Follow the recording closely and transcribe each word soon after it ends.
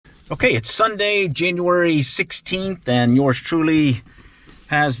Okay, it's Sunday, January 16th, and yours truly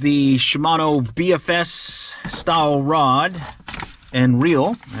has the Shimano BFS style rod and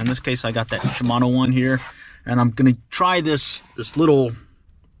reel. In this case, I got that Shimano one here, and I'm gonna try this little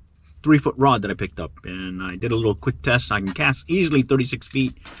 3-foot rod that I picked up, and I did a little quick test. I can cast easily 36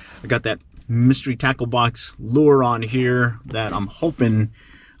 feet. I got that mystery tackle box lure on here that I'm hoping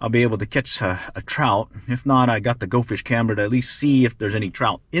I'll be able to catch a trout. If not, I got the Go Fish camera to at least see if there's any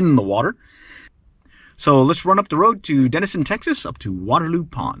trout in the water. So let's run up the road to Denison, Texas, up to Waterloo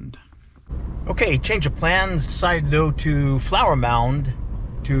Pond. Okay, change of plans. Decided to go to Flower Mound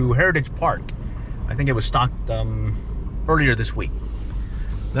to Heritage Park. I think it was stocked earlier this week.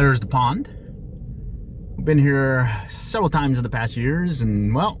 There's the pond. We've been here several times in the past years,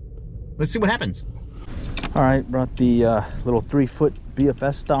 and well, let's see what happens. All right, brought the little 3-foot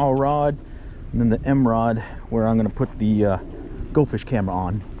BFS style rod, and then the M rod where I'm gonna put the Go Fish camera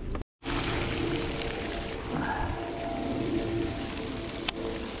on.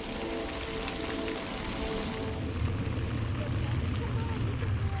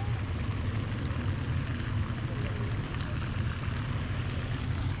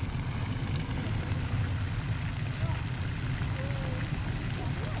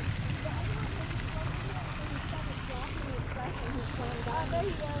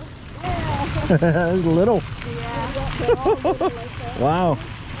 It's little. Yeah. Wow,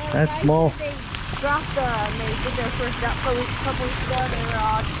 that's small. They dropped they did their first drop a couple weeks ago. They were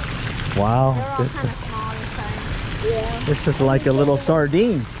all, wow, they're all kind of small this time. Yeah. This is like a little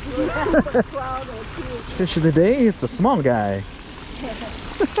sardine. Yeah. Fish of the day, it's a small guy.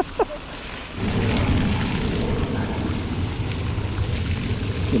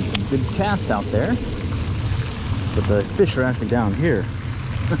 Getting some good cast out there, but the fish are actually down here.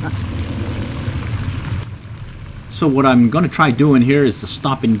 So what I'm going to try doing here is the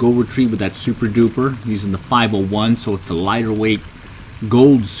stop and go retrieve with that Super Duper using the 501. So it's a lighter weight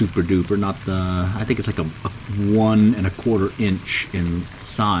Gold Super Duper, not the, I think it's like a 1 1/4 inch in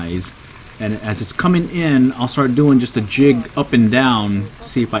size. And as it's coming in, I'll start doing just a jig up and down,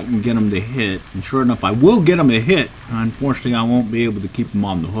 see if I can get them to hit. And sure enough, I will get them to hit. Unfortunately, I won't be able to keep them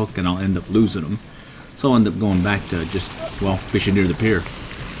on the hook, and I'll end up losing them. So I'll end up going back to just, well, fishing near the pier.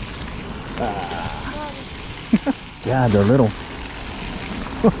 Yeah, they're little.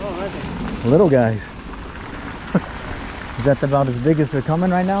 Little guys. Is that about as big as they're coming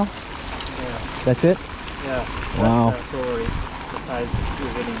right now? Yeah. That's it? Yeah. Wow. That's totally the size you're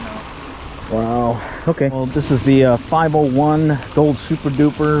hitting now. Wow. Okay. Well, this is the 501 Gold Super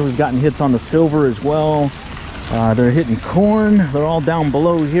Duper. We've gotten hits on the silver as well. They're hitting corn. They're all down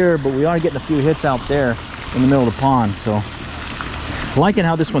below here, but we are getting a few hits out there in the middle of the pond. So, liking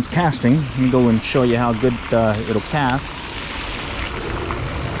how this one's casting. Let me go and show you how good it'll cast.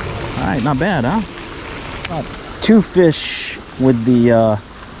 All right, not bad, huh? 2 fish with the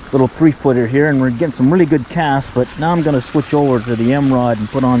little 3-footer here, and we're getting some really good casts. But now I'm going to switch over to the M rod and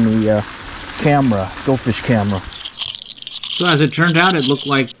put on the camera, Go Fish camera. So as it turned out, it looked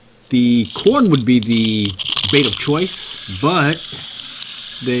like the corn would be the bait of choice, but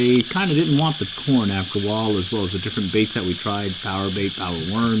they kind of didn't want the corn after a while, as well as the different baits that we tried, PowerBait,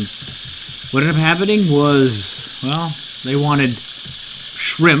 PowerWorms. What ended up happening was, well, they wanted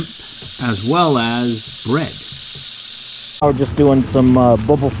shrimp as well as bread. We're just doing some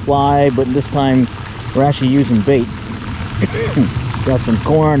bubble fly, but this time we're actually using bait. Got some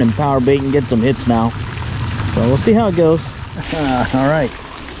corn and PowerBait and get some hits now. So we'll see how it goes. All right.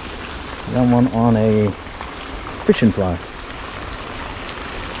 Got one on a fishing fly.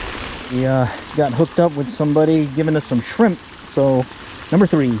 We got hooked up with somebody giving us some shrimp. So number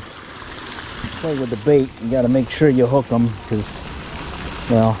 3, play with the bait. You got to make sure you hook them because,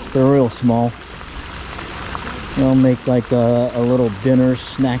 well, they're real small. They'll make like a little dinner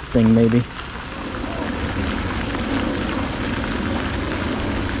snack thing maybe.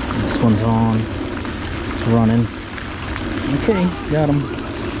 This one's on. It's running. Okay, got him.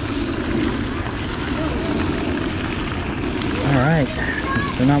 All right.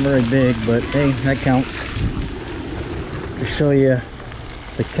 They're not very big, but hey, that counts. To show you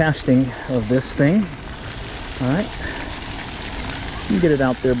the casting of this thing. All right. You can get it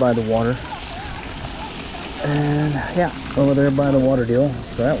out there by the water. And yeah, over there by the water deal.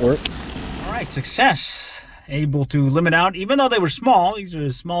 So that works. All right, success. Able to limit out, even though they were small. These are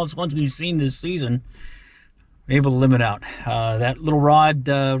the smallest ones we've seen this season. Able to limit out. That little rod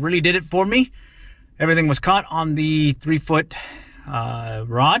really did it for me. Everything was caught on the 3-foot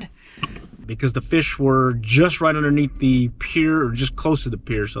rod because the fish were just right underneath the pier, or just close to the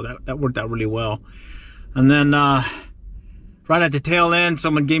pier, so that worked out really well. And then right at the tail end,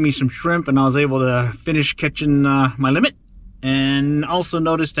 someone gave me some shrimp, and I was able to finish catching my limit. And also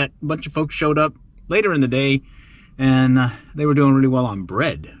noticed that a bunch of folks showed up later in the day, and they were doing really well on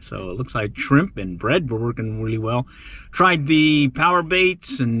bread. So it looks like shrimp and bread were working really well. Tried the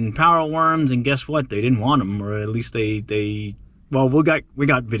PowerBaits and PowerWorms, and guess what? They didn't want them, or at least well, we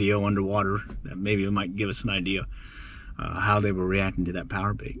got video underwater that maybe it might give us an idea how they were reacting to that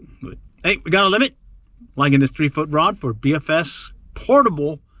PowerBait. But hey, we got a limit. Liking this 3-foot rod for BFS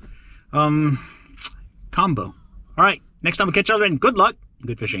portable combo. All right, next time we catch you, and good luck,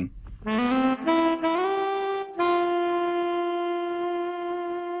 good fishing.